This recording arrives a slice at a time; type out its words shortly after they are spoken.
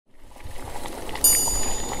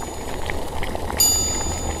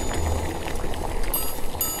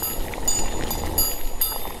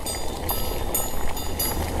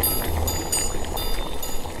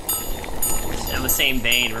same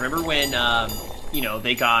vein, remember when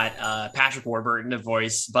they got Patrick Warburton to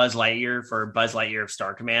voice Buzz Lightyear for Buzz Lightyear of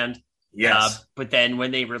Star Command? Yes. But then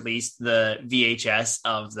when they released the VHS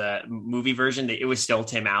of the movie version, it was still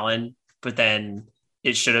Tim Allen, but then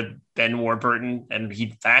it should have been Warburton. And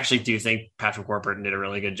I actually do think Patrick Warburton did a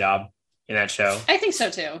really good job in that show. I think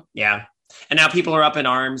so too. Yeah. And now people are up in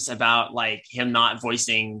arms about like him not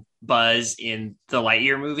voicing Buzz in the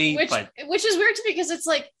Lightyear movie. Which is weird to me, because it's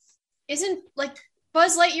like, isn't like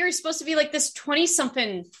Buzz Lightyear supposed to be like this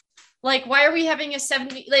 20-something? Like, why are we having a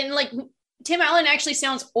 70? Like Tim Allen actually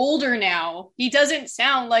sounds older now. He doesn't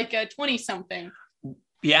sound like a 20-something.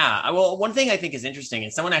 Yeah. Well, one thing I think is interesting,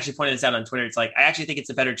 and someone actually pointed this out on Twitter, it's like, I actually think it's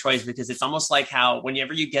a better choice, because it's almost like how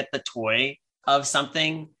whenever you get the toy of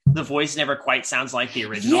something, the voice never quite sounds like the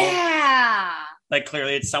original. Yeah. Like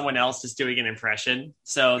clearly it's someone else just doing an impression.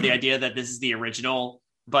 So the idea that this is the original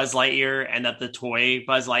Buzz Lightyear and that the toy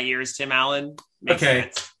Buzz Lightyear is Tim Allen. Okay.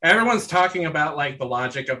 Sense. Everyone's talking about like the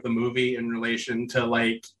logic of the movie in relation to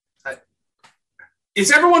like,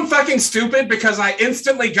 is everyone fucking stupid? Because I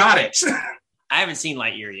instantly got it. I haven't seen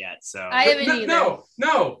Lightyear yet, so I haven't either.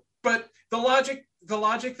 No. But the logic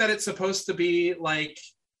that it's supposed to be like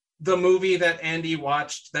the movie that Andy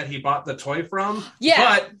watched that he bought the toy from.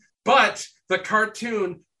 Yeah. But the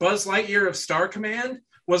cartoon Buzz Lightyear of Star Command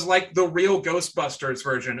was like the real Ghostbusters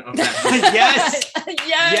version of that. Yes.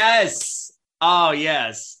 Yes. Oh,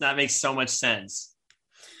 yes. That makes so much sense.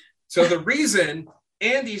 So the reason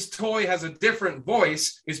Andy's toy has a different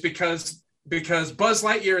voice is because Buzz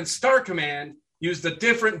Lightyear in Star Command used a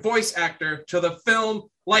different voice actor to the film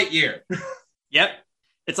Lightyear. Yep.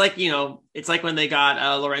 It's like when they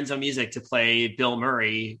got Lorenzo Music to play Bill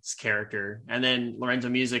Murray's character. And then Lorenzo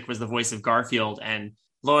Music was the voice of Garfield. And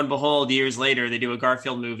lo and behold, years later, they do a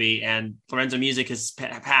Garfield movie and Lorenzo Music has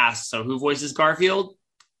passed. So who voices Garfield?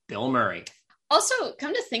 Bill Murray. Also,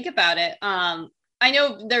 come to think about it, I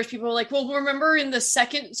know there's people who are like, well, remember in the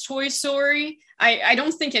second Toy Story? I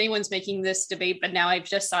don't think anyone's making this debate, but now I've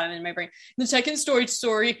just thought it in my brain. In the second Toy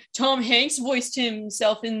Story, Tom Hanks voiced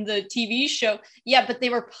himself in the TV show. Yeah, but they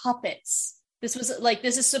were puppets. This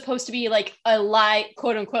is supposed to be like a live,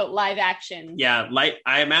 quote unquote, live action. Yeah,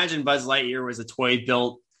 I imagine Buzz Lightyear was a toy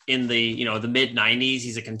built in the mid 90s.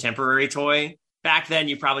 He's a contemporary toy. Back then,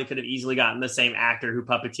 you probably could have easily gotten the same actor who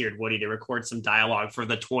puppeteered Woody to record some dialogue for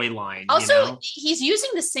the toy line. Also, he's using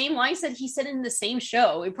the same lines that he said in the same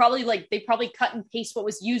show. They probably cut and paste what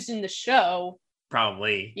was used in the show.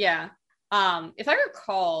 Probably. Yeah. If I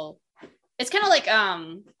recall, it's kind of like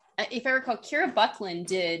if I recall, Kira Buckland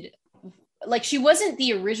did, like, she wasn't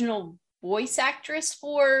the original voice actress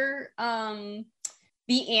for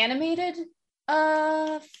the animated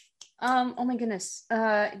oh my goodness,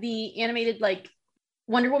 the animated like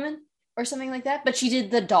Wonder Woman or something like that, but she did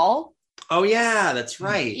the doll. Oh yeah, that's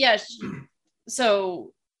right. Yeah.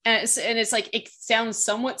 So and it's like, it sounds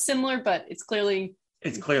somewhat similar, but it's clearly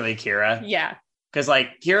Kira. Yeah. Because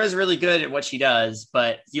like Kira's really good at what she does,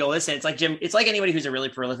 but you'll listen. It's like Jim. It's like anybody who's a really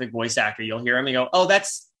prolific voice actor. You'll hear him and go, "Oh,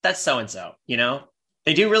 that's so and so."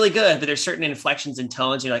 They do really good, but there's certain inflections and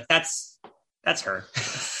tones. You're like, that's her.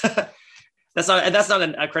 That's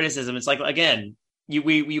not a criticism. It's like, again,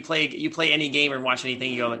 you play any game or watch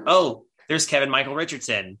anything, you go like, oh, there's Kevin Michael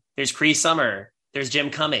Richardson, there's Cree Summer, there's Jim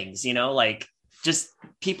Cummings, like just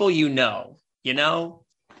people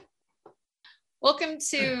Welcome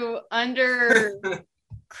to Under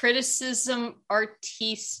Criticism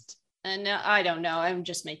Artiste. And I don't know. I'm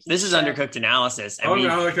just making this is Undercooked Analysis.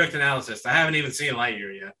 Undercooked Analysis. I haven't even seen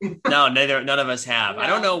Lightyear yet. No, none of us have. No. I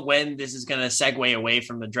don't know when this is going to segue away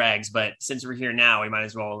from the dregs, but since we're here now, we might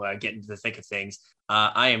as well get into the thick of things.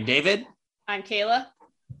 I am David. I'm Kayla.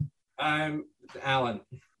 I'm Alan.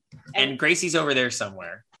 And Gracie's over there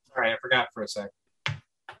somewhere. Sorry, I forgot for a sec.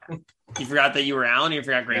 You forgot that you were Alan, or you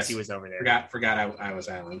forgot Gracie was over there? Forgot I was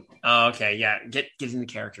Alan. Oh, okay. Yeah. Get in the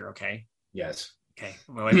character, okay? Yes. Okay,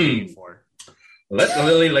 what are you looking for? Let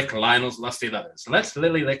Lily lick Lionel's lusty leathers. Let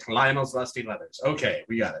Lily lick Lionel's lusty leathers. Okay,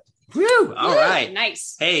 we got it. Woo! All right.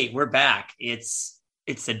 Nice. Hey, we're back. It's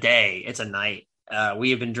a day. It's a night.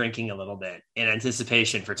 We have been drinking a little bit in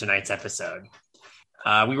anticipation for tonight's episode.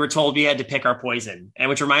 We were told we had to pick our poison, and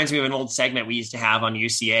which reminds me of an old segment we used to have on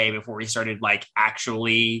UCA before we started like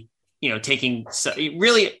actually,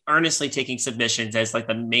 really earnestly taking submissions as like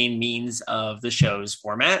the main means of the show's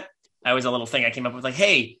format. That was a little thing I came up with, like,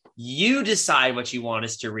 hey, you decide what you want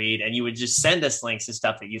us to read, and you would just send us links to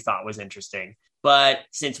stuff that you thought was interesting. But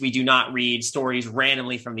since we do not read stories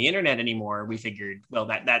randomly from the internet anymore, we figured, well,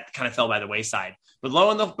 that kind of fell by the wayside. But lo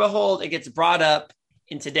and behold, it gets brought up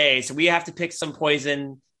in today. So we have to pick some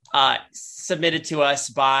poison submitted to us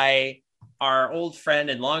by our old friend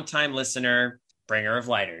and longtime listener, Bringer of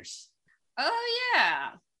Lighters. Oh, yeah.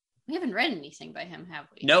 We haven't read anything by him, have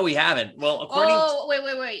we? No, we haven't. Well,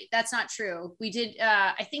 wait. That's not true. We did.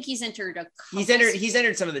 I think he's entered a couple. He's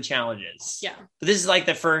entered some of the challenges. Yeah. But this is like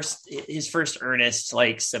his first earnest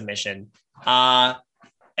like submission. I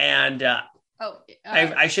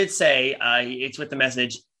should say it's with the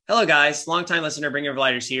message, "Hello guys, longtime listener, Bringer of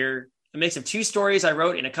Lighters here. A mix of 2 stories I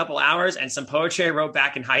wrote in a couple hours and some poetry I wrote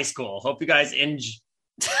back in high school. Hope you guys and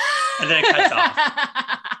then it cuts off.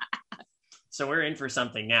 So we're in for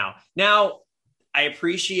something now. Now, I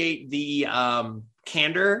appreciate the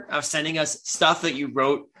candor of sending us stuff that you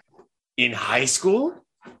wrote in high school.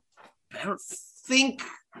 I don't think.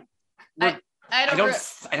 I don't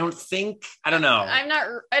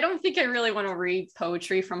think I really want to read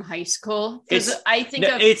poetry from high school because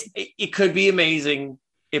it could be amazing.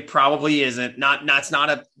 It probably isn't. That's not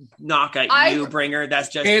a knock at you, Bringer. That's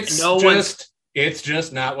just it's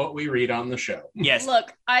just not what we read on the show. Yes.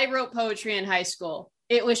 Look, I wrote poetry in high school.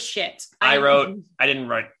 It was shit. I didn't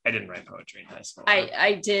write poetry in high school.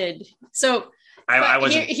 I did. So I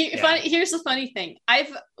wasn't. Here's the funny thing.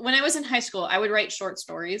 When I was in high school, I would write short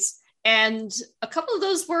stories, and a couple of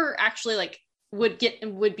those were actually like would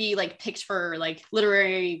be like picked for like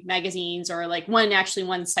literary magazines, or like one actually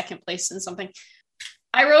won second place in something.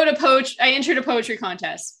 I entered a poetry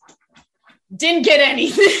contest. Didn't get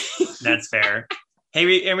anything. That's fair. Hey,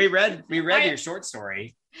 we read your short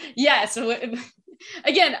story. Yeah. So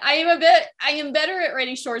again, I am better at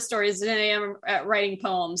writing short stories than I am at writing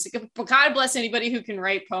poems. God bless anybody who can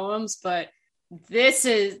write poems, but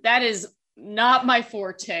that is not my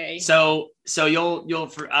forte. So you'll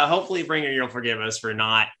hopefully, Bringer, you'll forgive us for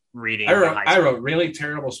not reading. I wrote really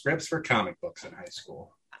terrible scripts for comic books in high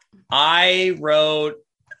school. I wrote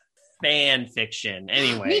fan fiction.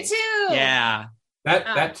 Anyway, me too. Yeah,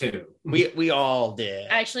 that too. We all did.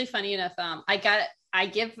 Actually, funny enough, I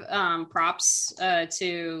give props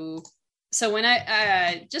to. So when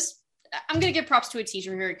I'm gonna give props to a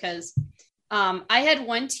teacher here because I had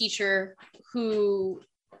one teacher who,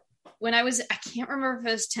 when I can't remember if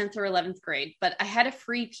it was 10th or 11th grade, but I had a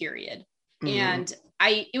free period, and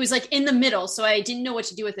it was like in the middle, so I didn't know what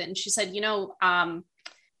to do with it, and she said,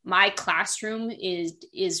 my classroom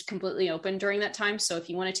is completely open during that time. So if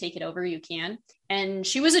you want to take it over, you can. And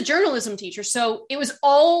she was a journalism teacher. So it was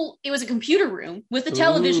a computer room with a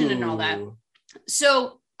television and all that.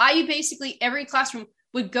 So I basically, every classroom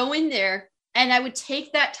would go in there and I would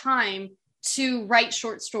take that time to write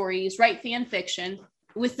short stories, write fan fiction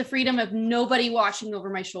with the freedom of nobody watching over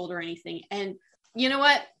my shoulder or anything. And you know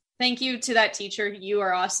what? Thank you to that teacher. You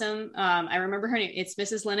are awesome. I remember her name. It's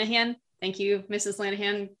Mrs. Linehan. Thank you, Mrs.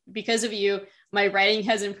 Linehan. Because of you, my writing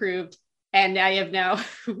has improved, and I have now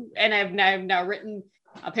written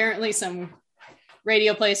apparently some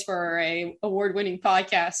radio plays for a award-winning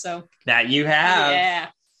podcast. So that you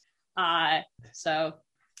have, yeah. So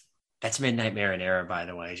that's Midnight Marinara, by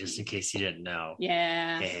the way, just in case you didn't know.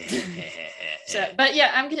 Yeah. So, but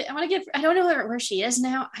yeah, I want to give. I don't know where she is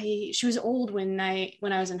now. She was old when I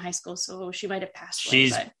was in high school, so she might have passed away.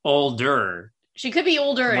 She's older. She could be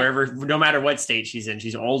older. No matter what state she's in,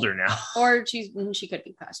 she's older now. Or she could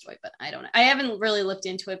be passed away, but I don't know. I haven't really looked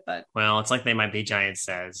into it, but. Well, it's like They Might Be Giants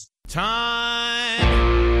says. Time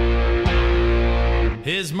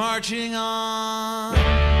is marching on.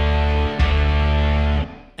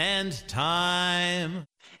 And time.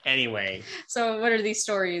 Anyway. So what are these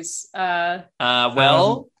stories? Real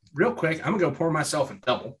quick, I'm going to go pour myself a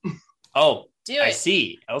double. Oh, do it. I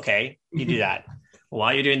see. Okay. You do that.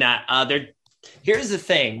 While you're doing that, here's the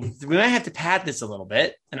thing. We might have to pad this a little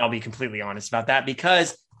bit, and I'll be completely honest about that,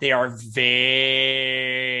 because they are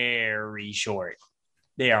very short.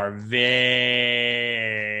 They are very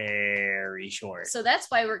short. So that's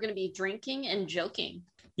why we're going to be drinking and joking.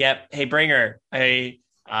 Yep. Hey, Bringer,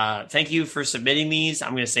 thank you for submitting these.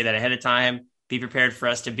 I'm going to say that ahead of time. Be prepared for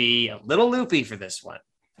us to be a little loopy for this one,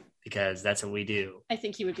 because that's what we do. I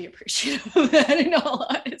think he would be appreciative of that, in all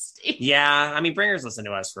honesty. Yeah, I mean, Bringer's listened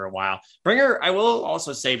to us for a while. Bringer, I will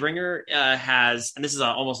also say, Bringer has, and this is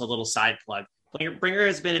almost a little side plug, Bringer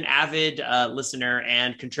has been an avid listener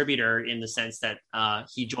and contributor, in the sense that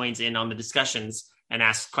he joins in on the discussions and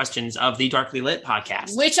asks questions of the Darkly Lit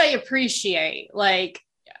podcast. Which I appreciate.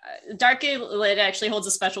 Darkly Lit actually holds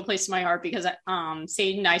a special place in my heart, because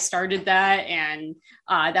Sadie and I started that, and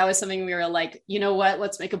that was something we were like, you know what,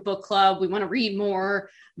 let's make a book club. We want to read more.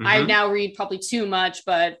 Mm-hmm. I now read probably too much,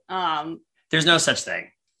 but there's no such thing.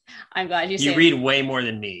 I'm glad you read way more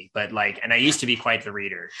than me, but and I used to be quite the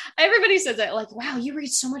reader. Everybody says that, wow, you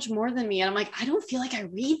read so much more than me. And I'm like, I don't feel like I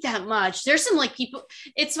read that much. There's some people,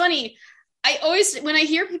 it's funny. I always, when I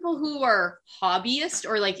hear people who are hobbyists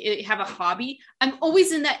or like have a hobby, I'm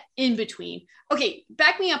always in that in between. Okay,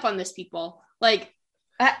 back me up on this, people. Like,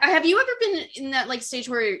 have you ever been in that like stage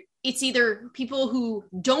where it's either people who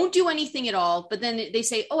don't do anything at all, but then they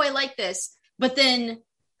say, "Oh, I like this," but then,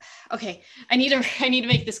 okay, I need to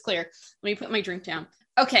make this clear. Let me put my drink down.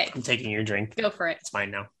 Okay, I'm taking your drink. Go for it. It's mine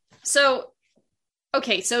now. So,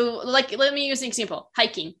 okay, so like, let me use an example.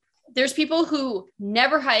 Hiking. There's people who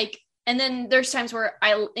never hike. And then there's times where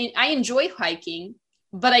I enjoy hiking,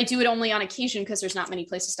 but I do it only on occasion because there's not many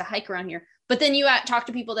places to hike around here. But then you talk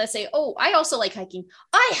to people that say, oh, I also like hiking.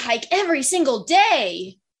 I hike every single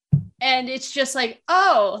day. And it's just like,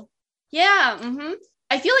 oh, yeah. Mm-hmm.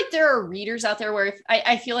 I feel like there are readers out there where if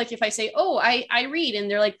I feel like if I say, oh, I read, and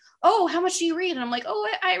they're like, oh, how much do you read? And I'm like, oh,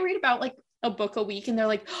 I read about like a book a week. And they're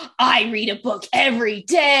like, I read a book every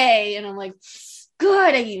day. And I'm like,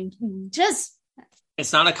 good.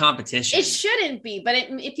 It's not a competition. It shouldn't be, but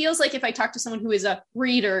it feels like if I talk to someone who is a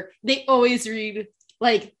reader, they always read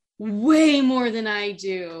like way more than I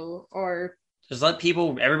do. Or just let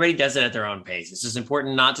people, everybody does it at their own pace. It's just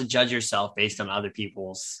important not to judge yourself based on other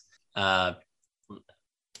people's brags.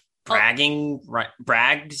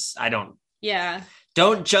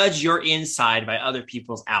 Don't judge your inside by other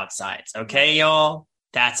people's outsides. Okay, y'all?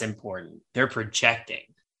 That's important. They're projecting.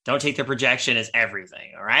 Don't take their projection as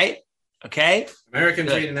everything. All right. Okay.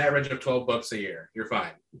 Americans read an average of 12 books a year. You're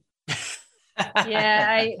fine.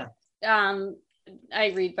 Yeah,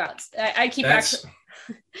 I read about.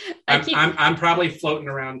 I'm probably floating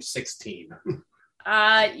around 16.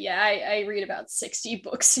 I read about 60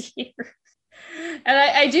 books a year, and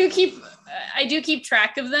I do keep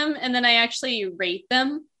track of them, and then I actually rate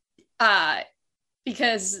them,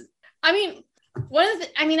 because I mean.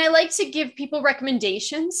 I like to give people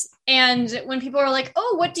recommendations, and when people are like,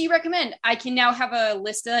 oh, what do you recommend? I can now have a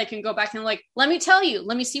list that I can go back and like, let me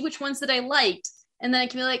see which ones that I liked. And then I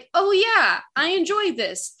can be like, oh yeah, I enjoyed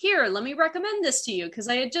this. Here, let me recommend this to you because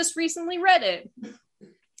I had just recently read it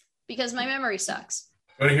because my memory sucks.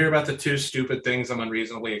 Want to hear about the 2 stupid things I'm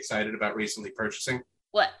unreasonably excited about recently purchasing?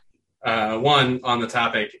 What? One on the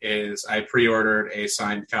topic is I pre-ordered a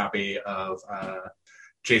signed copy of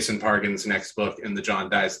Jason Pargin's next book in the John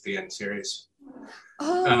Dies at the End series.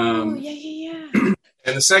 Oh, yeah.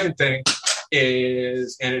 And the second thing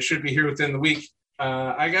is, and it should be here within the week,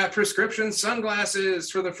 I got prescription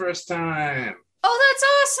sunglasses for the first time. Oh, that's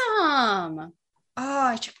awesome. Oh,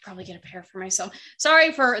 I should probably get a pair for myself.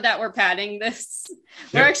 Sorry for that we're padding this.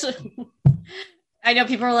 Yep. We're actually... I know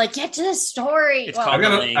people are like, get to the story. Well,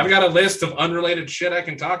 I've got a list of unrelated shit I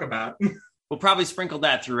can talk about. We'll probably sprinkle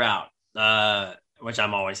that throughout. Which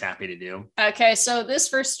I'm always happy to do. Okay, so this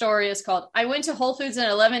first story is called, I went to Whole Foods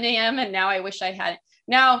at 11 a.m. and now I wish I had it.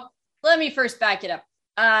 Now, let me first back it up.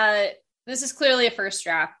 This is clearly a first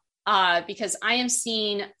draft because I am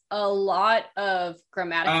seeing a lot of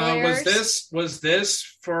grammatical errors. Was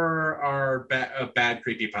this for our bad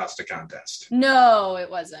creepypasta contest? No,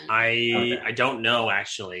 it wasn't. I don't know,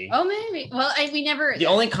 actually. Oh, maybe. Well, we never... The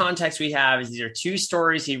only context we have is these are 2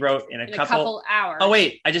 stories he wrote in a couple hours. Oh,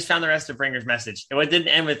 wait. I just found the rest of Bringer's message. It didn't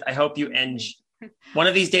end with, I hope you end... One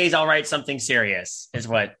of these days I'll write something serious, is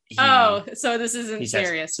what he... Oh, so this isn't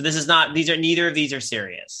serious. So this is not... Neither of these are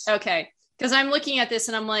serious. Okay. Because I'm looking at this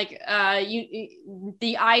and I'm like,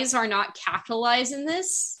 the I's are not capitalized in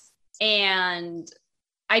this, and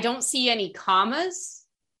I don't see any commas.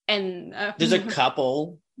 And there's a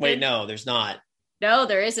couple. Wait, no, there's not. No,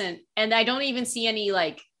 there isn't, and I don't even see any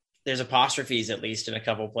like. There's apostrophes at least in a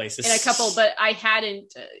couple places. In a couple, but I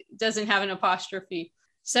doesn't have an apostrophe.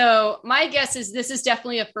 So my guess is this is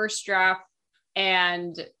definitely a first draft,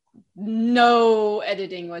 and no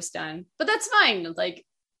editing was done. But that's fine. Like.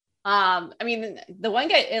 I mean, the one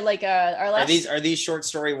guy, like, our last... Are these short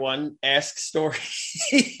story 1-esque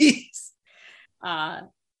stories?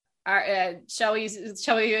 Shall we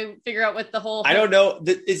figure out what the whole... I don't know.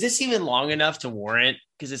 Is this even long enough to warrant?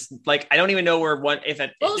 Because it's like, I don't even know where one...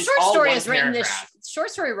 short story is written this...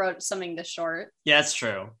 Short story wrote something this short. Yeah, that's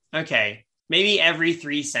true. Okay. Maybe every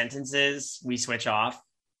 3 sentences we switch off.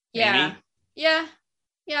 Yeah. Maybe?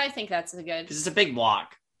 Yeah, I think that's a good... Because it's a big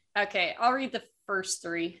block. Okay, I'll read the first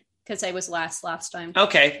 3. Because I was last time.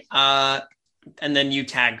 Okay. And then you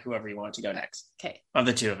tag whoever you want to go next. Okay. Of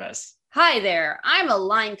the 2 of us. Hi there. I'm a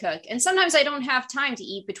line cook, and sometimes I don't have time to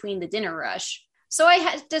eat between the dinner rush. So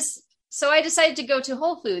I decided to go to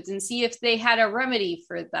Whole Foods and see if they had a remedy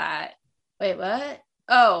for that. Wait, what?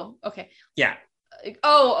 Oh, okay. Yeah.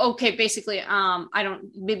 Oh, okay. Basically,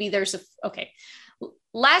 maybe there's okay.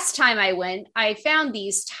 Last time I went, I found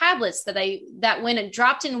these tablets that when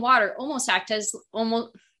dropped in water hold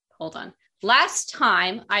on. Last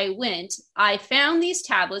time I went, I found these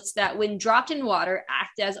tablets that, when dropped in water,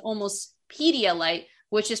 act as almost Pedialyte,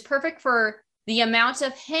 which is perfect for the amount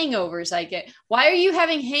of hangovers I get. Why are you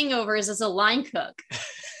having hangovers as a line cook?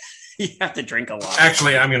 You have to drink a lot.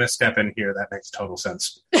 Actually, I'm going to step in here. That makes total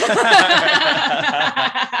sense.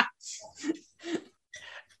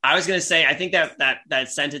 I was going to say, I think that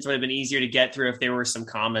sentence would have been easier to get through if there were some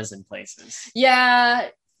commas in places. Yeah.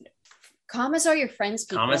 Commas are your friends,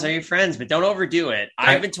 people. Commas are your friends, but don't overdo it.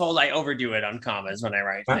 I've been told I overdo it on commas when I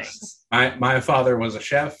write things. My father was a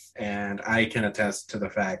chef, and I can attest to the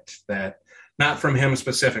fact that, not from him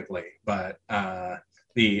specifically, but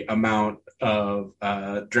the amount of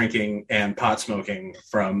drinking and pot smoking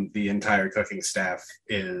from the entire cooking staff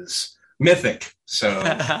is mythic. So,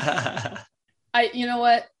 you know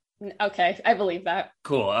what? Okay, I believe that.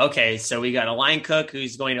 Cool. Okay, so we got a line cook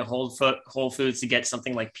who's going to Whole Foods to get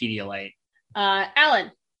something like Pedialyte.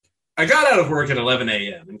 Alan. I got out of work at 11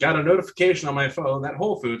 a.m. and got a notification on my phone that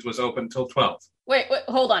Whole Foods was open till 12. Wait,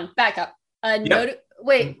 hold on. Back up. Yep.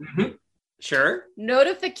 Wait. Mm-hmm. Sure.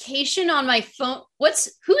 Notification on my phone.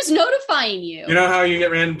 Who's notifying you? You know how you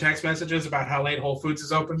get random text messages about how late Whole Foods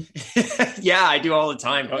is open? Yeah, I do all the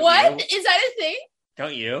time. What? Is that a thing?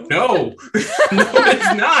 Don't you? No. No,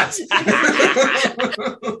 it's not.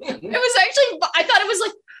 It was actually, I thought it was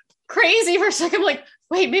like crazy for a second. I'm like,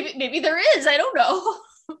 wait, maybe there is. I don't know.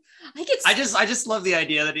 I just love the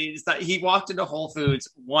idea that he walked into Whole Foods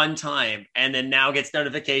one time and then now gets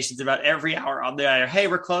notifications about every hour on there. Hey,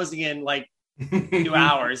 we're closing in like 2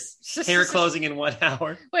 hours. Hey, we're closing in 1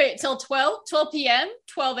 hour. Wait, till 12 p.m.,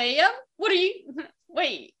 12 a.m.? What are you,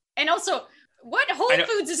 wait. And also, what Whole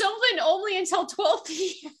Foods is open only until 12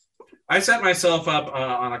 p.m.? I set myself up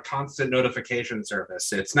on a constant notification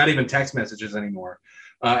service. It's not even text messages anymore.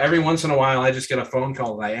 Every once in a while, I just get a phone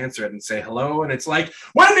call and I answer it and say hello. And it's like,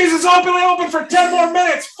 Wendy's is open for 10 more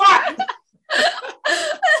minutes. Fuck!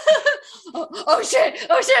 oh, shit.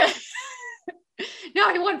 Now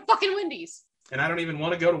I want fucking Wendy's. And I don't even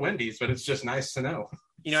want to go to Wendy's, but it's just nice to know.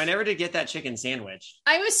 You know, I never did get that chicken sandwich.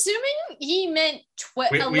 I'm assuming he meant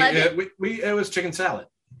 11. It was chicken salad.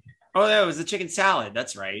 Oh, that was the chicken salad.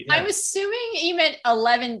 That's right. Yeah. I'm assuming he meant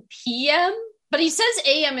 11 p.m., but he says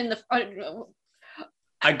a.m. in the...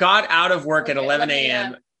 I got out of work at 11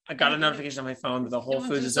 a.m. I got a notification on my phone that the Whole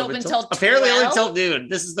Foods is open until apparently only till noon.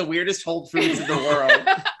 This is the weirdest Whole Foods in the world.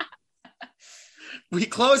 We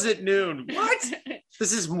close at noon. What?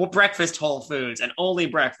 This is breakfast Whole Foods and only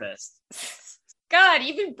breakfast. God,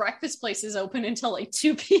 even breakfast places open until like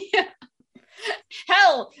 2 p.m.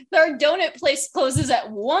 Hell, their donut place closes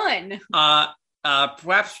at 1.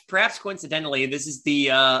 Perhaps coincidentally, this is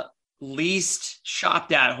the least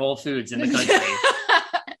shopped at Whole Foods in the country.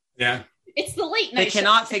 Yeah. It's the late night. They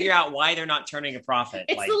cannot figure out why they're not turning a profit.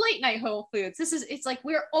 It's the late night Whole Foods. It's like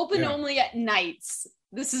we're open only at nights.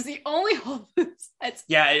 This is the only Whole Foods.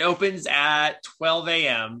 It opens at 12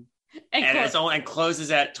 a.m. and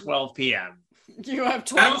closes at 12 p.m. You have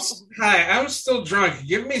 12. I'm still drunk.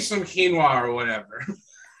 Give me some quinoa or whatever.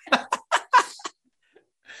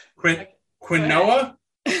 Quinoa?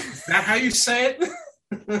 Is that how you say it?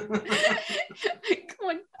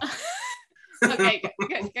 Okay,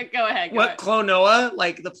 go ahead. What, Clonoa?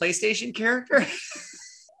 Like the PlayStation character? What?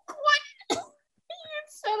 You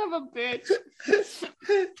son of a bitch.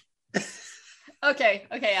 Okay,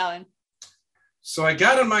 Alan. So I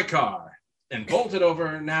got in my car and bolted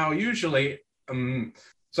over. Now, usually, I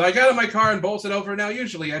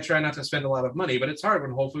try not to spend a lot of money, but it's hard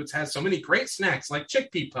when Whole Foods has so many great snacks like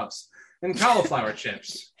chickpea puffs and cauliflower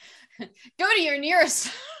chips. Go to your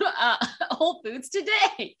nearest Whole Foods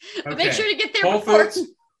today. Okay. Make sure to get there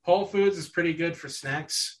Whole Foods is pretty good for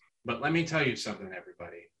snacks, but let me tell you something,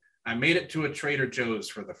 everybody. I made it to a Trader Joe's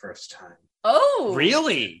for the first time. Oh,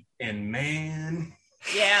 really? And man,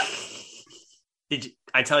 yeah. Did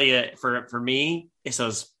I tell you? For me, it's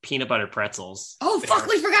those peanut butter pretzels. Oh fuck!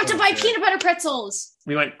 We forgot to buy peanut butter pretzels.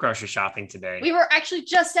 We went grocery shopping today. We were actually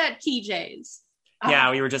just at TJ's. Yeah,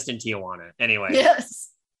 we were just in Tijuana. Anyway. Yes.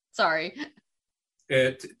 Sorry.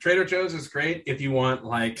 Trader Joe's is great if you want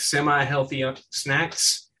like semi-healthy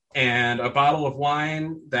snacks and a bottle of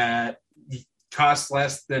wine that costs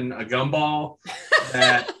less than a gumball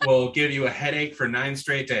that will give you a headache for 9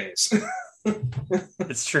 straight days.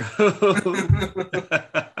 It's true.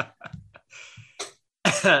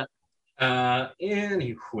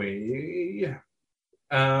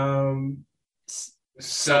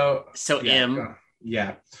 Anyway.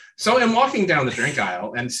 Yeah. So I'm walking down the drink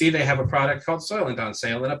aisle and see they have a product called Soylent on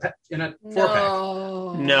sale in a 4-pack.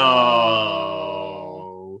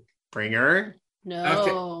 No. Bringer?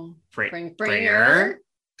 No. Okay. Bringer?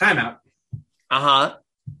 Time out. Uh-huh.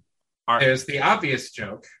 There's the obvious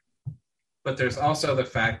joke, but there's also the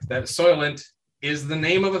fact that Soylent is the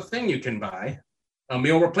name of a thing you can buy, a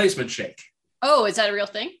meal replacement shake. Oh, is that a real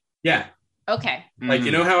thing? Yeah. Okay. Like,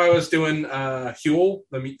 you know how I was doing Huel,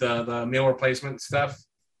 the meal replacement stuff?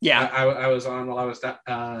 Yeah. I was on while I was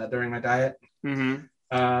during my diet. Mm-hmm.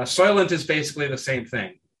 Soylent is basically the same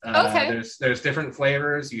thing. Okay. There's different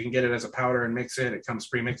flavors. You can get it as a powder and mix it. It comes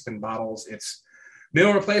pre-mixed in bottles. It's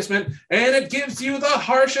meal replacement, and it gives you the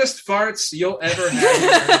harshest farts you'll ever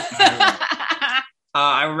have.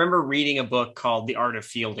 I remember reading a book called The Art of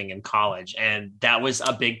Fielding in college, and that was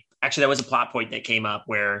a plot point that came up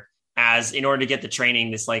where, as in order to get the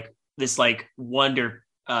training, this wonder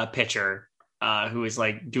pitcher who is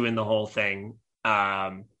like doing the whole thing,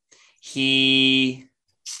 he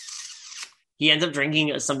ends up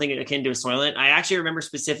drinking something akin to a Soylent. I actually remember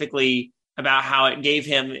specifically about how it gave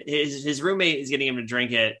him, his roommate is getting him to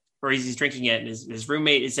drink it, or he's drinking it, and his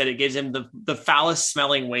roommate said it gives him the foulest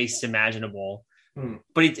smelling waste imaginable.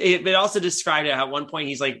 But it also described it how at one point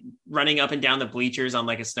he's like running up and down the bleachers on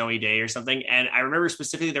like a snowy day or something. And I remember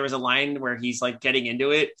specifically there was a line where he's like getting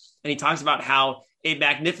into it, and he talks about how a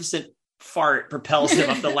magnificent fart propels him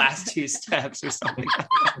up the last two steps or something.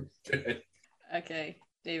 Okay,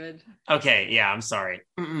 David. Okay, yeah, I'm sorry.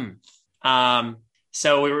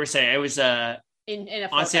 So we were saying it was on sale in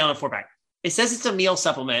a 4-pack. It says it's a meal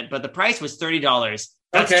supplement, but the price was $30.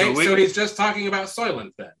 Okay, so he's just talking about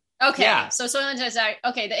Soylent then. Okay, yeah. So Soylent is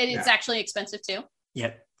it's actually expensive too.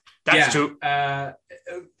 Yeah, that's true.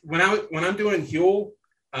 When I'm doing Huel,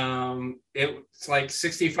 it's like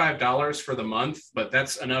 $65 for the month, but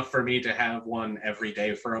that's enough for me to have one every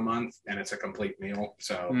day for a month, and it's a complete meal.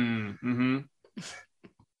 So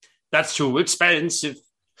that's too expensive.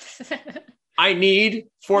 I need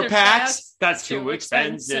 4 packs. That's too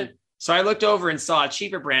expensive. So I looked over and saw a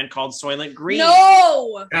cheaper brand called Soylent Green.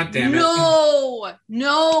 No! God damn it.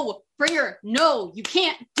 No! Bringer, no, you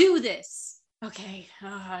can't do this. Okay.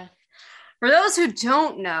 For those who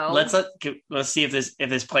don't know. Let's see if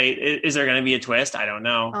this play, is there going to be a twist? I don't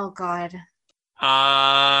know. Oh, God.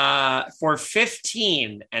 For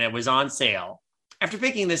 $15, and it was on sale. After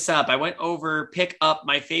picking this up, I went over pick up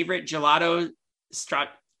my favorite gelato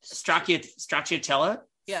stracciatella.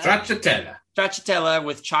 Yeah. Stracciatella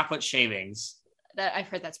with chocolate shavings. I've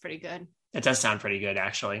heard that's pretty good. It does sound pretty good,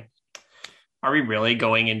 actually. Are we really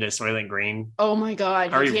going into Soylent Green? Oh my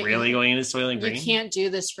God! Are we really going into Soylent Green? You can't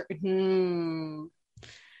do this for. If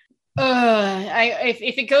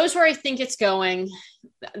it goes where I think it's going,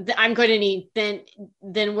 I'm going to need. Then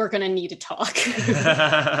we're going to need to talk.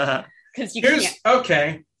 Because you can't.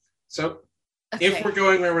 Okay. So if we're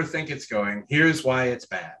going where we think it's going, here's why it's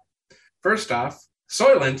bad. First off,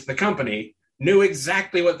 Soylent, the company, knew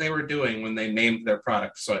exactly what they were doing when they named their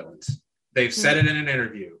product Soylent. They've said it in an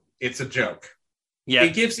interview. It's a joke. Yeah.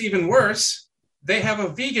 It gets even worse. They have a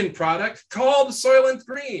vegan product called Soylent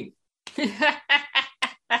Green.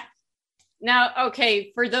 Now,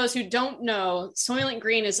 okay, for those who don't know, Soylent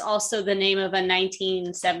Green is also the name of a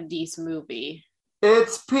 1970s movie.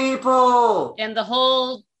 It's people! And the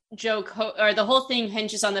whole joke, or the whole thing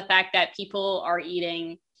hinges on the fact that people are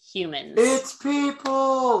eating humans. It's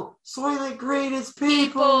people! Soylent Green is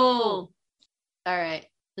people! All right.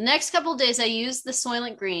 The next couple of days, I used the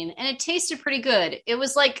Soylent Green, and it tasted pretty good. It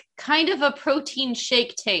was like kind of a protein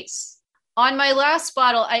shake taste. On my last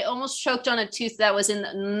bottle, I almost choked on a tooth that was in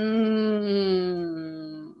the...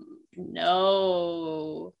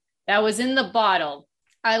 No. That was in the bottle.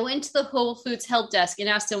 I went to the Whole Foods help desk and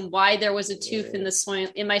asked them why there was a tooth in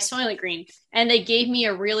my Soylent Green, and they gave me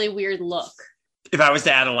a really weird look. If I was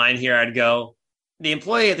to add a line here, I'd go, the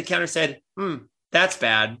employee at the counter said, that's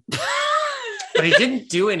bad. But he didn't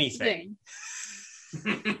do anything.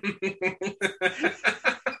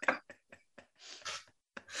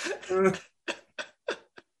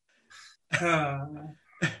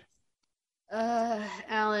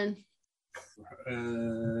 Alan.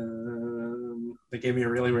 They gave me a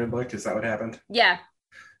really weird look. Is that what happened? Yeah.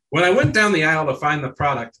 When I went down the aisle to find the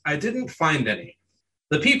product, I didn't find any.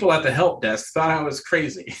 The people at the help desk thought I was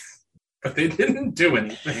crazy, but they didn't do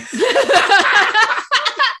anything.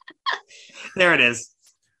 There it is.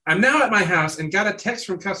 I'm now at my house and got a text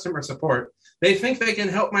from customer support. They think they can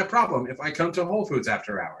help my problem if I come to Whole Foods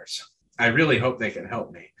after hours. I really hope they can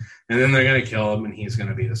help me. And then they're going to kill him, and he's going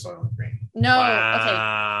to be the Soylent Green. No,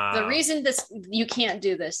 Wow. Okay. The reason you can't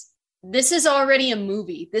do this. This is already a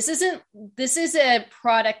movie. This is a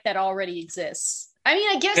product that already exists. I mean,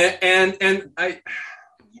 I guess.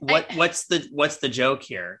 What's the joke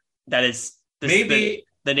here? That is maybe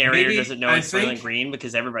the narrator doesn't know it's Soylent Green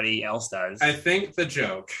because everybody else does. I think the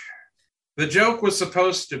joke The joke was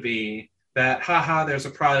supposed to be that, haha, there's a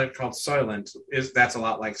product called Soylent. That's a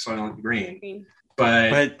lot like Soylent Green.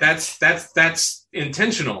 But that's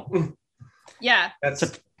intentional. Yeah.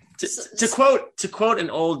 That's to quote an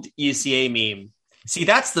old UCA meme. See,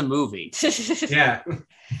 that's the movie. yeah.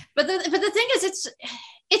 But the thing is,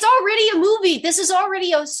 it's already a movie. This is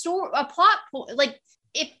already a plot point. Like,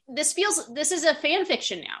 this is a fan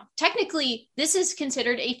fiction now. Technically, this is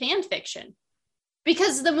considered a fan fiction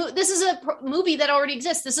because this is a movie that already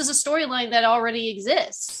exists. This is a storyline that already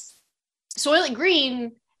exists. Soylent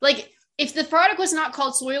Green, like, if the product was not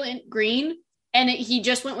called Soylent Green and he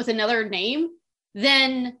just went with another name,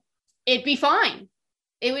 then it'd be fine.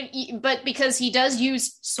 It would, but because he does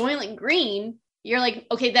use Soylent Green, you're like,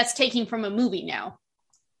 okay, that's taking from a movie now.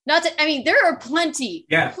 There are plenty.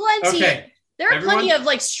 Okay. There are plenty of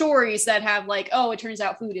like stories that have like, oh, it turns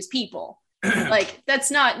out food is people. Like,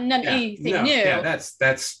 that's not anything new. Yeah,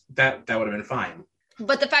 that would have been fine.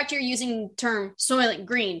 But the fact you're using the term Soylent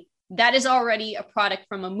Green, that is already a product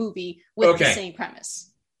from a movie with the same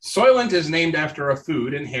premise. Soylent is named after a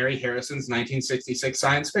food in Harry Harrison's 1966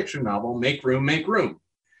 science fiction novel, Make Room, Make Room.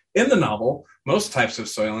 In the novel, most types of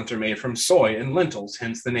Soylent are made from soy and lentils,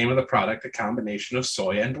 hence the name of the product, a combination of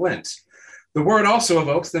soy and lint. The word also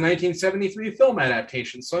evokes the 1973 film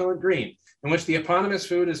adaptation, Soylent Green, in which the eponymous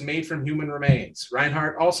food is made from human remains.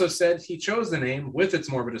 Reinhardt also said he chose the name, with its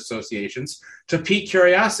morbid associations, to pique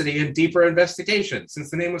curiosity and deeper investigation,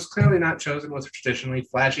 since the name was clearly not chosen with a traditionally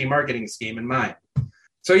flashy marketing scheme in mind.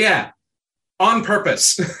 So yeah, on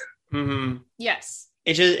purpose. Mm-hmm. Yes.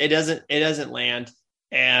 It doesn't land.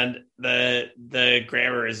 And the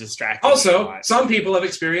grammar is distracting. Also, some people have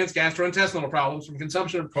experienced gastrointestinal problems from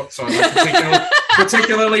consumption of soy,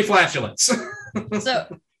 particularly flatulence.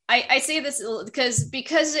 So I say this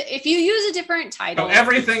because if you use a different title,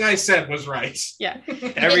 everything I said was right. Yeah,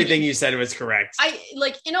 everything you said was correct.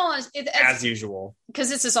 As usual. Because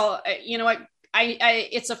this is all, you know what?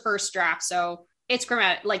 It's a first draft, so it's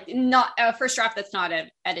grammatic, like not a first draft that's not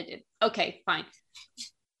edited. Okay, fine.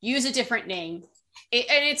 Use a different name.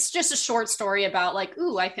 And it's just a short story about like,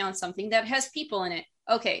 ooh, I found something that has people in it.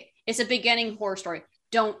 Okay, it's a beginning horror story.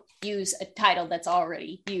 Don't use a title that's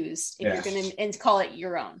already used if you're going to call it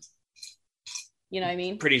your own. You know what I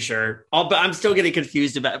mean? Pretty sure. But I'm still getting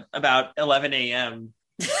confused about 11 a.m.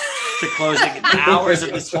 to closing. The hours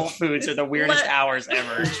of this Whole Foods are the weirdest hours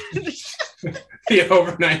ever. The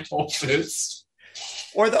overnight Whole Foods.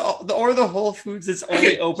 Or the Whole Foods that's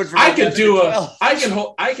only open for. I can do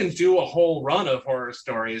a whole run of horror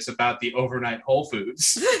stories about the overnight Whole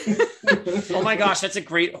Foods. Oh my gosh, that's a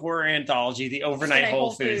great horror anthology, the overnight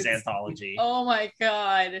Whole Foods anthology. Oh my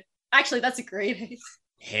god, actually, that's a great idea.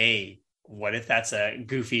 Hey, what if that's a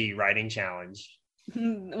goofy writing challenge?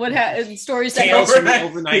 What stories that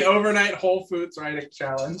the overnight Whole Foods writing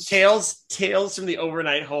challenge? Tales from the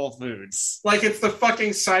overnight Whole Foods. Like it's the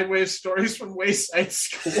fucking sideways stories from Wayside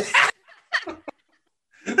School.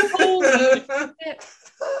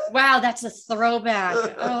 Wow, that's a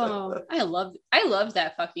throwback. Oh, I loved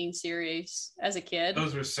that fucking series as a kid.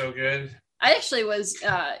 Those were so good. I actually was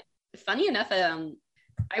funny enough,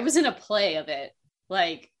 I was in a play of it.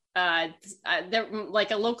 Like there,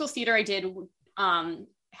 like a local theater I did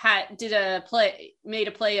made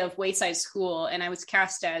a play of Wayside School, and I was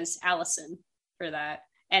cast as Allison for that,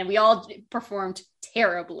 and we all performed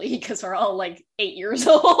terribly because we're all like 8 years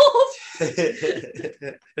old.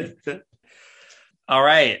 All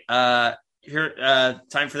right, here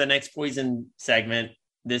time for the next poison segment.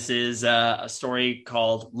 This is a story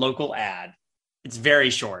called Local Ad. It's very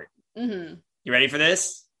short. Mm-hmm. You ready for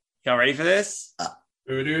this? Y'all ready for this?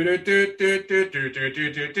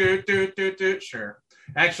 Sure.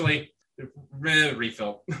 Actually,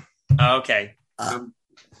 refill. Okay.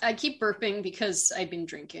 I keep burping because I've been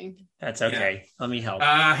drinking. That's okay. Let me help.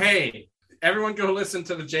 Hey, everyone go listen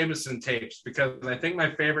to the Jameson tapes, because I think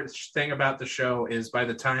my favorite thing about the show is by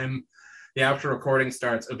the time the actual recording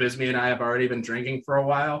starts, Abysme and I have already been drinking for a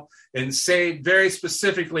while, and say very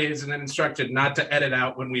specifically as an instructed not to edit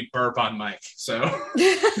out when we burp on mic. So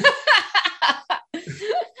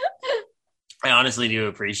I honestly do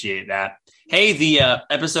appreciate that. Hey, the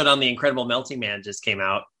episode on The Incredible Melting Man just came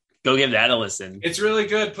out. Go give that a listen. It's really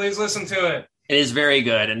good. Please listen to it. It is very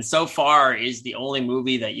good. And so far is the only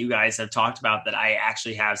movie that you guys have talked about that I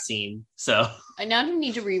actually have seen. So I now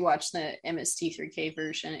need to rewatch the MST3K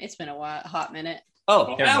version. It's been a hot minute.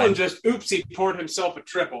 Oh, well, Alan just poured himself a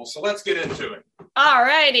triple. So let's get into it. All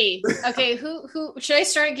righty. Okay. Who should I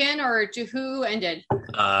start again, or who ended?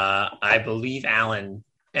 I believe Alan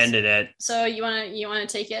ended it. So you want to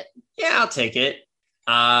take it? Yeah, I'll take it.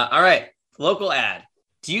 All right. Local ad.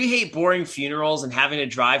 Do you hate boring funerals and having to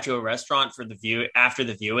drive to a restaurant for the view after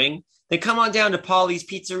the viewing? Then come on down to Polly's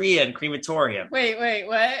Pizzeria and Crematorium. Wait,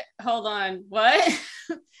 what? Hold on. What?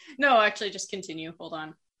 No, actually, just continue. Hold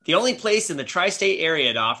on. The only place in the tri-state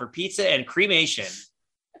area to offer pizza and cremation.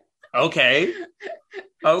 Okay.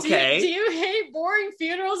 Okay. Do you hate boring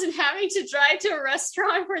funerals and having to drive to a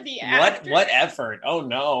restaurant for the What effort? Oh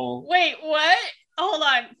no. Wait, what? Hold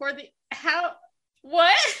on.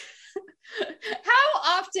 What? How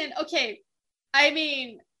often? Okay. I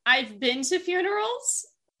mean, I've been to funerals.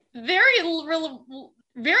 Very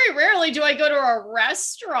rarely do I go to a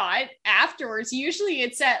restaurant afterwards. Usually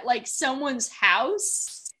it's at like someone's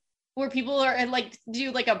house where people are like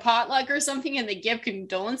do like a potluck or something and they give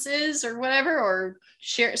condolences or whatever or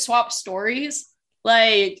swap stories.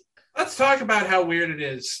 Like, let's talk about how weird it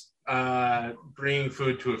is bringing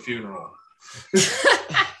food to a funeral.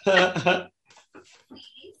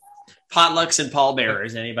 Potlucks and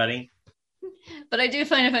pallbearers, anybody? But I do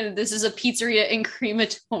find it funny that this is a pizzeria and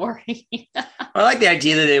crematory. I like the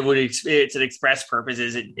idea that it's an express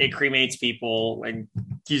purposes. It cremates people and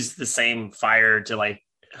uses the same fire to like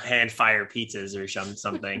hand fire pizzas or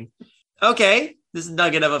something. Okay, this is a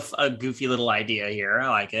nugget of a goofy little idea here. I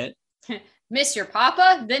like it. Miss your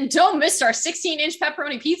papa? Then don't miss our 16-inch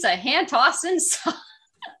pepperoni pizza, hand tossed in sauce.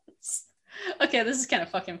 Okay, this is kind of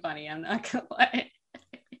fucking funny. I'm not gonna lie.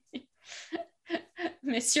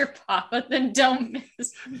 Miss your papa, then don't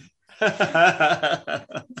miss.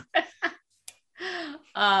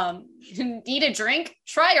 Need a drink?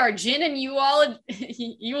 Try our gin and eulogy.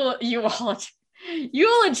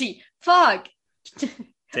 Fuck.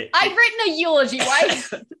 I've written a eulogy. Why?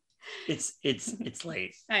 It's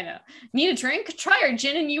late. I know. Need a drink? Try our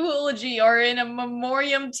gin and eulogy or in a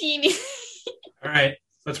memoriam teeny. All right,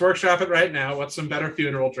 let's workshop it right now. What's some better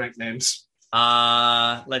funeral drink names?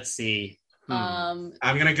 Let's see. I'm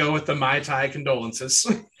gonna go with the Mai Tai condolences.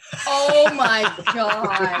 Oh my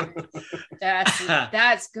god,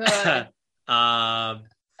 that's good.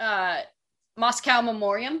 Moscow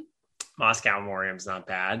Memoriam. Moscow Memoriam's not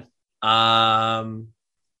bad. Let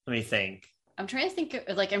me think. I'm trying to think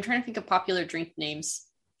of popular drink names.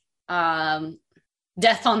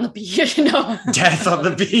 Death on the Beach. No. Death on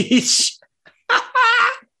the Beach.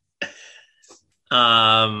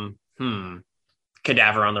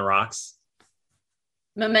 Cadaver on the Rocks.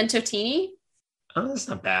 Memento Teeny. Oh, that's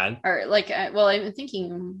not bad. Or like, I'm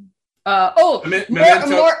thinking. Moritini.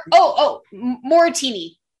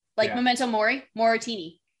 Like Memento Mori,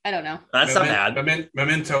 Moritini. I don't know. That's not bad.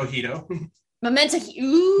 Memento Hito. Memento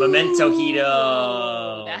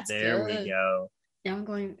Hito. That's there good. We go. Now I'm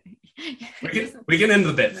going. We get into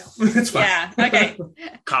the bit now. It's fine. Yeah. Okay.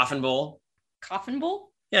 Coffin bowl. Coffin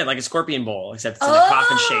bowl. Yeah, like a scorpion bowl, except it's in a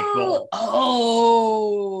coffin-shaped bowl.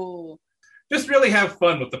 Oh. Just really have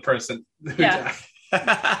fun with the person. Yeah.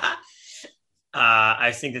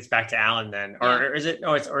 I think it's back to Alan then, or is it?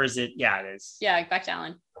 No, is it? Yeah, it is. Yeah, back to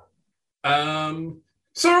Alan.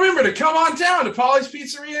 So remember to come on down to Polly's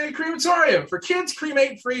Pizzeria and Crematorium for Kids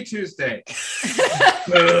Cremate Free Tuesday.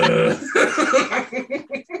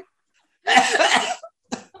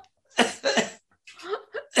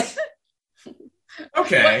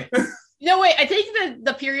 Okay. No, wait. I think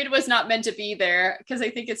the period was not meant to be there because I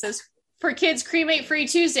think it says for Kids Cremate Free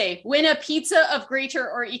Tuesday. Win a pizza of greater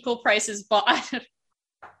or equal prices bought.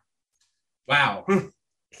 Wow.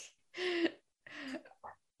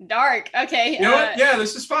 Dark. Okay. You know what? Yeah,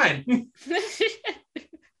 this is fine.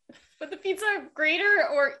 But the pizza of greater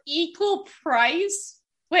or equal price?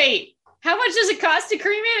 Wait, how much does it cost to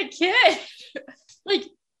cremate a kid? like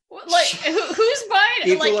who's buying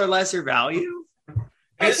equal or lesser value?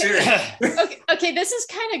 Hey Siri. Okay, this is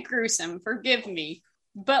kind of gruesome. Forgive me,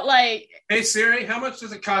 but like, hey Siri, how much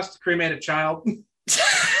does it cost to cremate a child? Okay,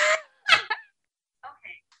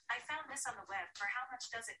 I found this on the web. For how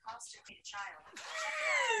much does it cost to cremate a child?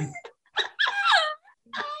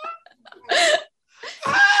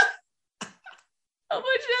 How much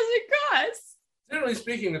does it cost? Generally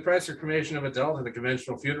speaking, the price for cremation of adult at a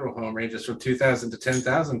conventional funeral home ranges from $2,000 to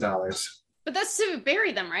 $10,000. But that's to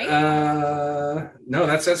bury them, right? No,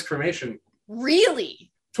 that says cremation.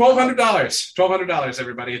 Really? $1,200. $1,200,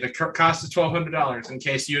 everybody. The cost is $1,200. In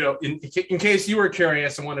case you don't, in case you were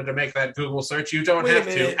curious and wanted to make that Google search, you don't have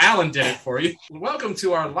to. Alan did it for you. Welcome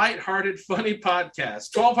to our lighthearted, funny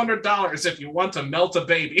podcast. $1,200 if you want to melt a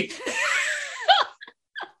baby.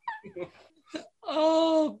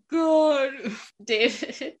 Oh God,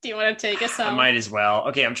 Dave, do you want to take us home? I might as well.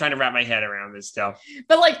 Okay, I'm trying to wrap my head around this stuff.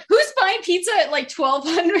 But like, who's buying pizza at like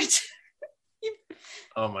 $1,200?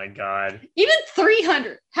 Oh my God. Even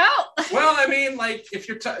 $300. How? Well, I mean, like, if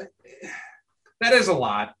you're That is a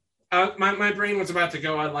lot. My brain was about to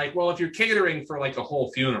go on like, well, if you're catering for like a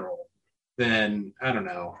whole funeral, then I don't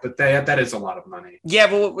know. But that is a lot of money. Yeah,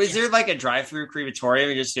 but is there like a drive-through crematorium?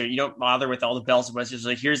 You don't bother with all the bells and whistles.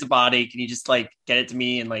 Like, here's the body. Can you just like get it to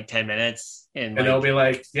me in like 10 minutes? And they'll be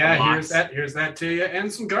like, yeah, here's that to you,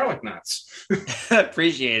 and some garlic nuts.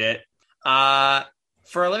 Appreciate it.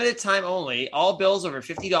 For a limited time only, all bills over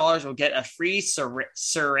 $50 will get a free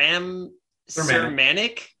ceramic.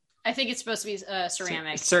 I think it's supposed to be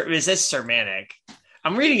ceramic. Is this ceramic?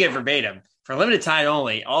 I'm reading it verbatim. For a limited time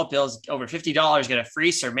only, all bills over $50 get a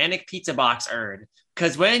free ceramic pizza box urn.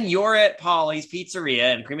 Because when you're at Polly's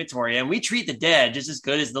Pizzeria and Crematorium, we treat the dead just as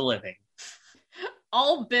good as the living.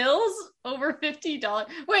 All bills over $50.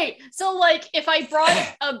 Wait, so like if I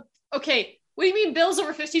brought okay, what do you mean bills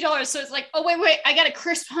over $50? So it's like, oh wait, I got a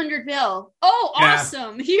crisp 100 bill. Oh, yeah.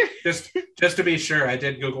 Awesome. Here. Just to be sure, I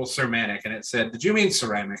did Google ceramic and it said, did you mean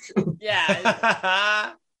ceramic?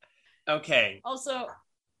 Yeah. Okay. Also,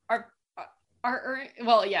 our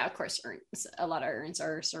well, yeah, of course, urns. A lot of urns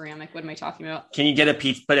are ceramic. What am I talking about? Can you get a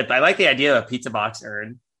pizza? But I like the idea of a pizza box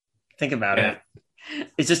urn. Think about it.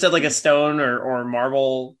 It's just like a stone or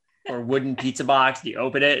marble or wooden pizza box. You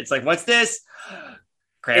open it. It's like, what's this?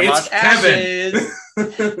 Grandma's ashes.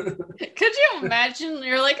 Could you imagine?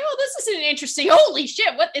 You're like, oh, this is an interesting. Holy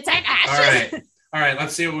shit! What? It's ashes. All right.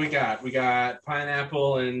 Let's see what we got. We got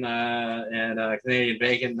pineapple and Canadian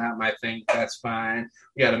bacon. Not my thing. That's fine.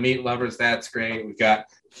 We got a meat lovers. That's great. We got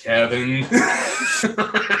Kevin.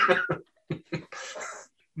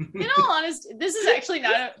 In all honesty, this is actually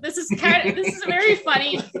not. This is a very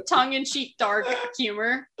funny, tongue-in-cheek, dark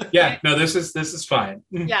humor. Yeah. No. This is fine.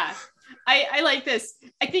 Yeah. I like this.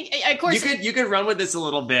 I think, of course, you could run with this a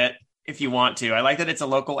little bit if you want to. I like that it's a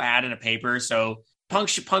local ad in a paper, so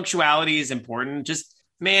punctuality is important. Just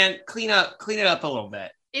clean it up a little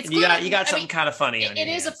bit. You got something kind of funny. It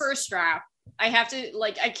is a first draft. I have to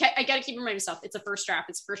I got to keep reminding myself it's a first draft.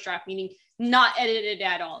 It's first draft, meaning not edited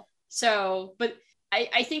at all. So, but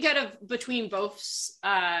I think out of between both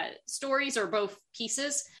stories or both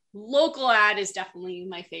pieces, local ad is definitely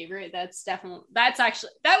my favorite. That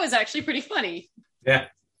was actually pretty funny. Yeah,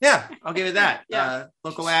 I'll give it that. Yeah.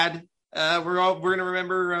 Local ad. We're gonna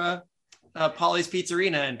remember Polly's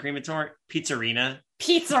Pizzerina and Crematorium Pizzerina.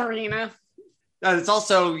 It's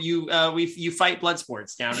also you fight blood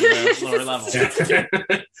sports down in the lower level.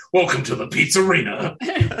 Welcome to the Pizzerina.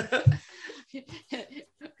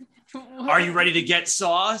 Are you ready to get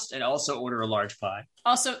sauced? And also order a large pie.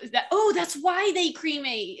 Also, that's why they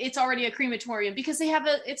cremate. It's already a crematorium because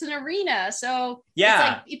it's an arena. So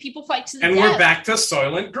yeah, it's like people fight to the death. And we're back to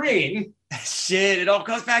Soylent Green. Shit, it all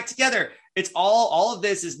comes back together. It's all of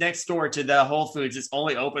this is next door to the Whole Foods. It's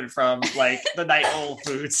only open from like the night Whole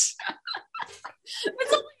Foods.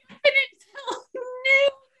 It's only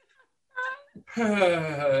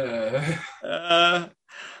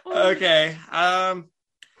okay.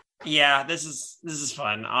 Yeah, this is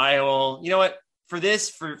fun. I will. You know what?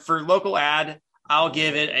 For local ad, I'll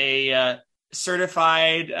give it a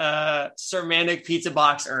certified ceramic pizza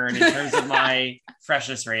box urn in terms of my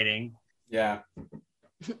freshness rating. Yeah.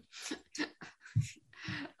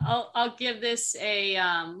 I'll give this a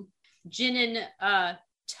gin and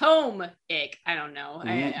tome-ic. I don't know.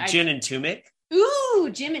 Gin and turmeric.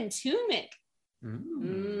 Ooh, gin and turmeric.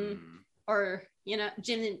 Or gin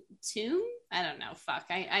and tomb. I don't know. Fuck.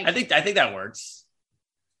 I think that works.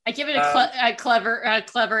 I give it a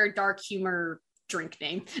clever dark humor drink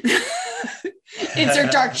name.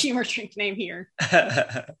 Insert dark humor drink name here.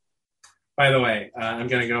 By the way, I'm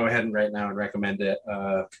going to go ahead and right now and recommend it.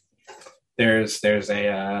 There's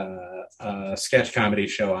a sketch comedy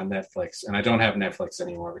show on Netflix, and I don't have Netflix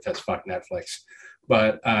anymore because fuck Netflix.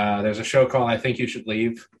 But there's a show called I Think You Should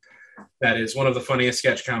Leave. That is one of the funniest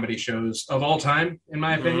sketch comedy shows of all time, in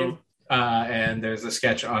my opinion. And there's a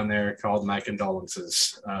sketch on there called My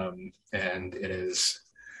Condolences. And it's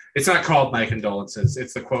not called My Condolences.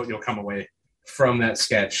 It's the quote you'll come away from that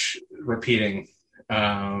sketch repeating.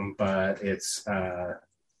 But it's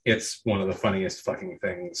one of the funniest fucking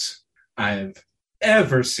things I've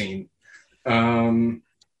ever seen. But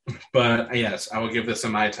yes, I will give this a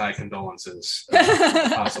Mai Tai condolences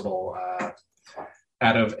possible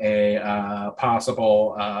out of a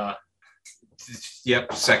possible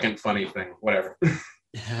second funny thing, whatever.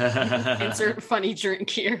 Insert funny drink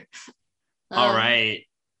here. All right.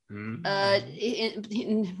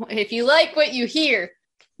 If you like what you hear,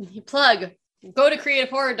 plug. Go to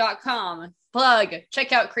creativehorror.com. Plug.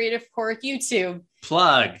 Check out Creative Horror YouTube.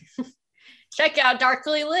 Plug. Check out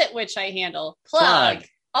Darkly Lit, which I handle. Plug.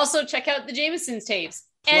 Also, check out the Jameson's tapes.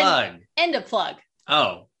 Plug. And a plug.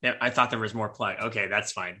 Oh, yeah, I thought there was more plug. Okay,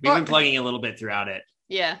 that's fine. We've been plugging a little bit throughout it.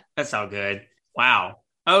 Yeah. That's all good. Wow.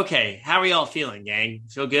 Okay, how are y'all feeling, gang?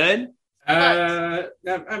 Feel good? I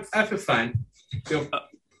feel fine.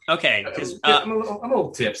 Okay, I'm a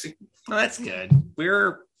little tipsy. well, that's good.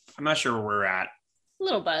 I'm not sure where we're at. A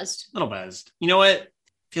little buzzed. A little buzzed. You know what?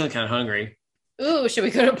 Feeling kind of hungry. Ooh, should we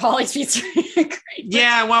go to Polly's Pizzeria?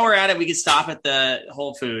 Yeah, while we're at it, we could stop at the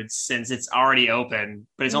Whole Foods since it's already open,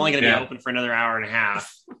 but it's only going to be open for another hour and a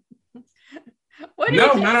half. What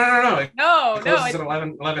No. It closes at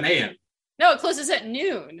 11 a.m. No, it closes at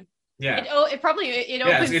noon. Yeah. It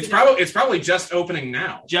opens. It's probably just opening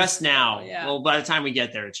now. Just now. Yeah. Well, by the time we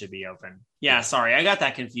get there, it should be open. Yeah, sorry. I got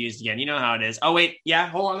that confused again. You know how it is. Oh, wait. Yeah,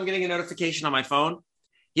 hold on. I'm getting a notification on my phone.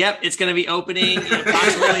 Yep, it's going to be opening in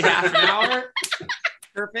approximately half an hour.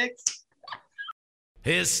 Perfect.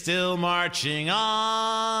 Is still marching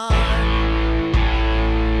on.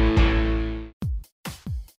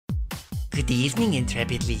 Good evening,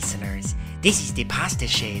 intrepid listeners. This is the Pasta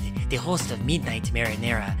Shade, the host of Midnight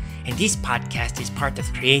Marinara, and this podcast is part of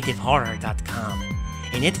CreativeHorror.com,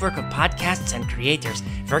 a network of podcasts and creators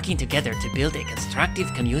working together to build a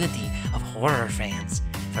constructive community of horror fans.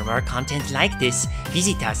 For more content like this,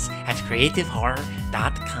 visit us at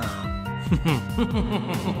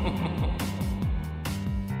CreativeHorror.com.